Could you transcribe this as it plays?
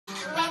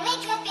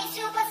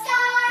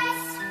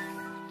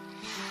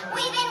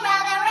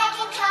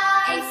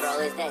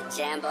is that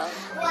Jambo?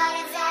 What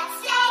is that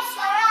stage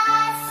for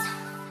us?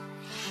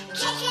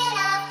 Kicking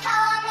up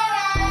cold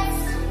mirrors.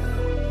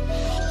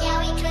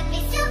 Yeah, we could be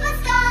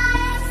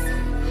superstars,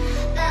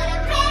 but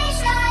I'm pretty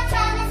sure our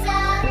time is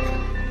up.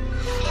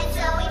 And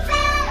so we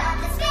fell off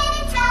the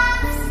spinning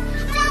tops.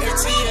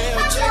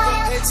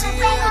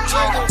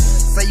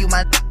 Say you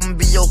my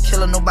be your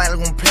killer, nobody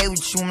gon' play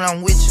with you when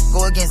I'm with you.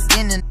 Go against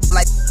any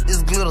like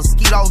this glitter,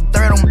 skeet all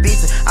dirt on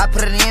bitches. I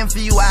put it in for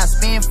you, I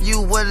spin for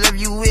you, whatever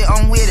you with,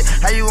 I'm with it.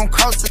 How you gon'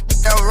 cross the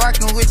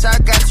rockin' with you, I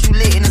got you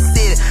lit in the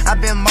city. I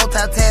been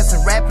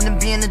multitasking, rapping and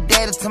being the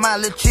daddy to my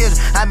little children.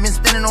 I been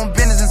spinning on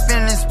business and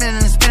spinning and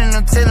spinning and spinning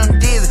until I'm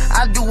dizzy.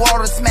 I do all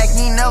the smack,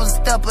 you ain't never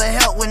step or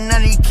help with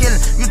none of you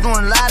killing. You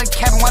doing a lot of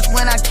capping, watch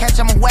when I catch,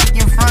 I'ma whack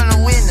in front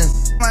of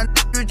witness. My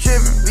you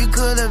tripping, we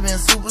could've been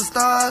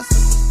superstars.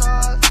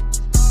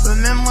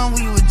 Remember when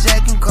we were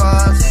jacking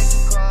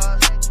cars?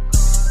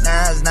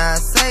 Now it's not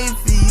safe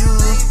for you.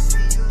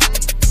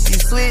 You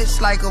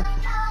switch like a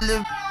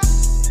little.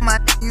 My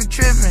you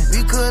tripping,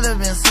 we could've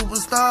been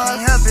superstars.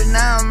 Can't help it,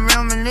 now I'm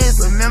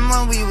reminiscing. Remember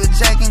when we were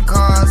jacking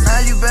cars? Now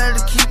you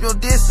better keep your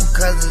distance,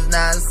 cause it's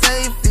not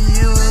safe for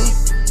you.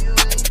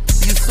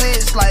 You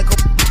switch like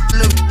a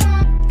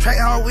little. Track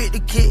hard with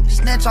the kick,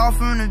 snatch off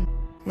from the.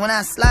 When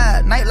I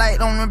slide, nightlight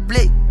on the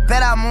blick.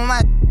 Bet I'm on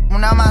my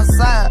when I'm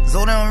outside.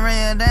 So them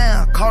ran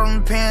down, caught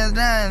them pants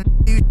down.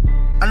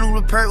 I knew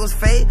the perk was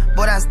fake,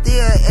 but I still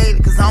ate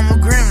it, cause I'm a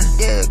gremlin.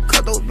 Yeah,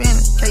 cut those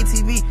business,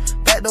 KTV,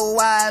 back door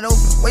wide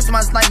open. Wasting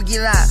my sniper,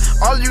 get out.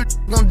 All of you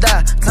gon'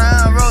 die,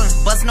 time rolling.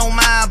 Bustin' on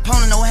my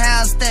opponent, no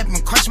half stepping.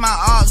 Crush my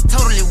arms,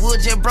 totally wood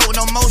jet broke,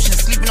 no motion.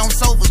 Sleeping on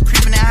sofas,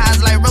 creeping in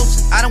highs like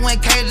roaches. I done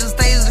went cage to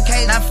stage the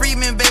cage. Now free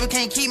me, baby,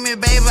 can't keep me,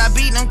 baby. I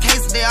beat them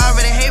cases, they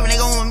already hate me. They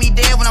gon' want me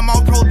dead when I'm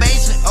on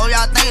probation. Oh,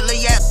 y'all think, look,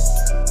 yeah.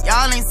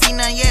 Y'all ain't seen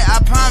nothing yet,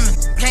 I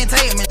promise. Can't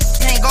take me,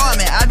 can't guard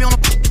me. I be on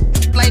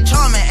the like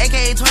Charmin,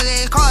 aka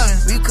 28 Carvin.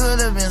 We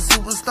could've been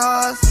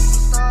superstars.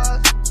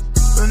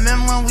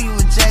 Remember when we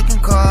were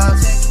jacking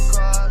cars?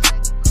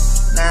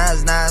 Now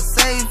it's not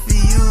safe for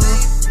you.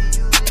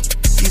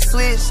 You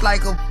switch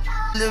like a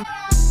little.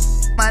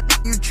 My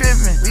you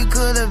tripping, we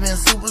could've been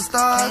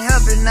superstars. Can't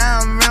help it, now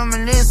I'm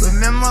reminiscing.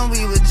 Remember when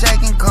we were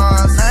jacking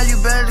cars? Now you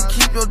better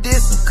keep your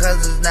distance,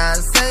 cause it's not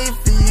safe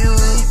for you.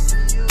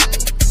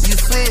 You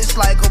switch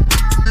like a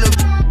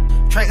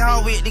little. Track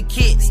hard with the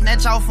kick,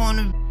 snatch off on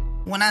the.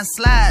 When I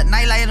slide,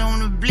 nightlight on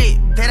the blick.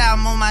 Bet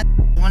I'm on my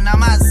when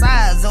I'm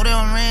outside. So they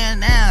ran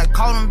down,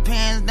 caught them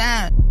pants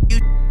down.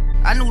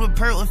 I knew the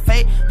perk was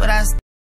fake, but I